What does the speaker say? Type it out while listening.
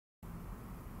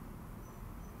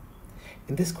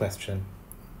In this question,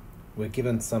 we're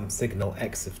given some signal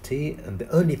x of t, and the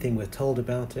only thing we're told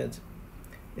about it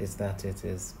is that it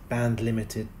is band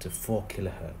limited to 4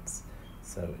 kilohertz.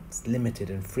 So it's limited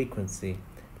in frequency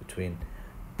between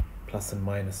plus and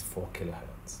minus 4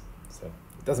 kilohertz. So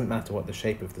it doesn't matter what the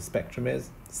shape of the spectrum is,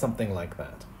 something like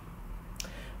that.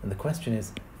 And the question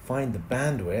is, find the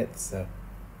bandwidth, so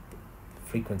the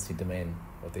frequency domain,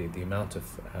 or the amount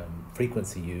of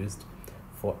frequency used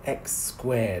for x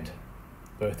squared,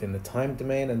 both in the time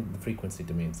domain and the frequency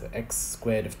domain. So x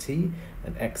squared of t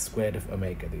and x squared of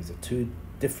omega. These are two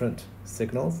different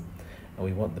signals, and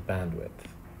we want the bandwidth.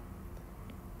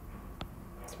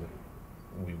 So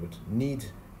we would need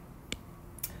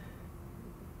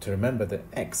to remember that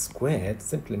x squared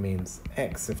simply means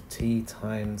x of t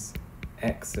times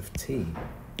x of t.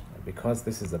 And because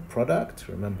this is a product,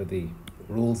 remember the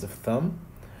rules of thumb,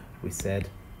 we said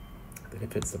that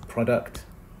if it's a product,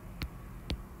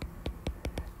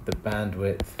 the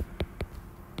bandwidth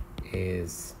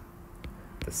is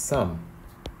the sum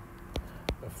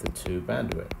of the two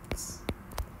bandwidths.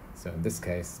 So in this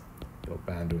case, your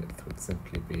bandwidth would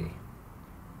simply be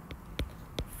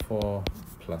 4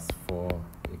 plus 4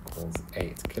 equals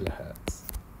 8 kilohertz.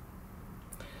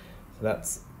 So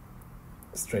that's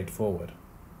straightforward.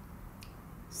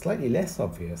 Slightly less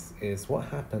obvious is what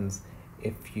happens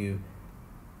if you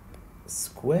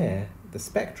square the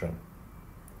spectrum.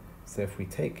 So if we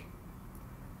take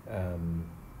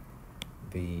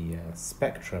the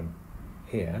spectrum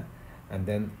here and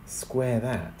then square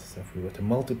that, so if we were to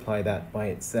multiply that by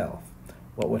itself,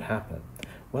 what would happen?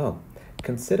 Well,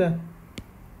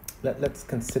 let's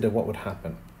consider what would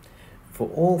happen. For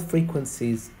all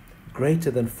frequencies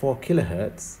greater than 4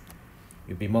 kilohertz,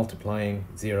 you'd be multiplying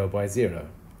 0 by 0,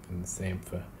 and the same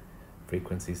for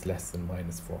frequencies less than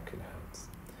minus 4 kilohertz.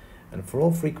 And for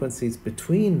all frequencies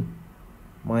between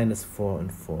minus 4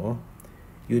 and 4,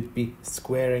 you'd be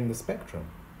squaring the spectrum.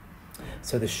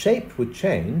 So the shape would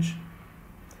change,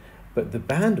 but the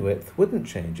bandwidth wouldn't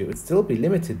change. It would still be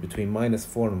limited between minus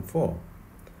 4 and 4,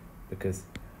 because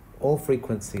all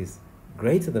frequencies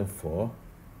greater than 4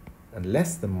 and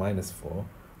less than minus 4 will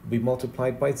be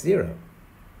multiplied by 0.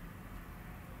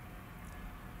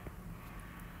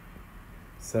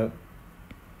 So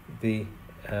the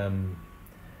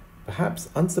perhaps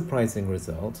unsurprising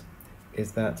result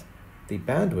is that the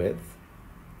bandwidth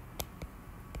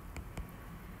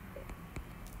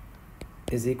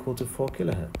is equal to 4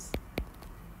 kilohertz.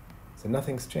 So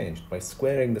nothing's changed. By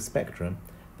squaring the spectrum,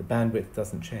 the bandwidth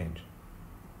doesn't change.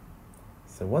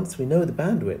 So once we know the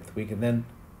bandwidth, we can then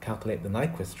calculate the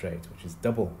Nyquist rate, which is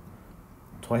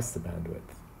twice the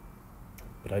bandwidth.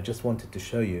 But I just wanted to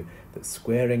show you that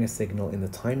squaring a signal in the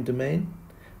time domain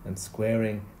and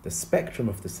squaring the spectrum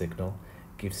of the signal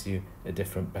gives you a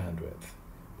different bandwidth.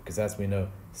 Because as we know,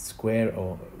 square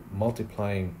or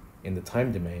multiplying in the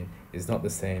time domain is not the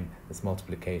same as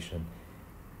multiplication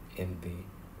in the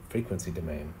frequency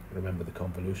domain. Remember the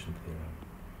convolution theorem.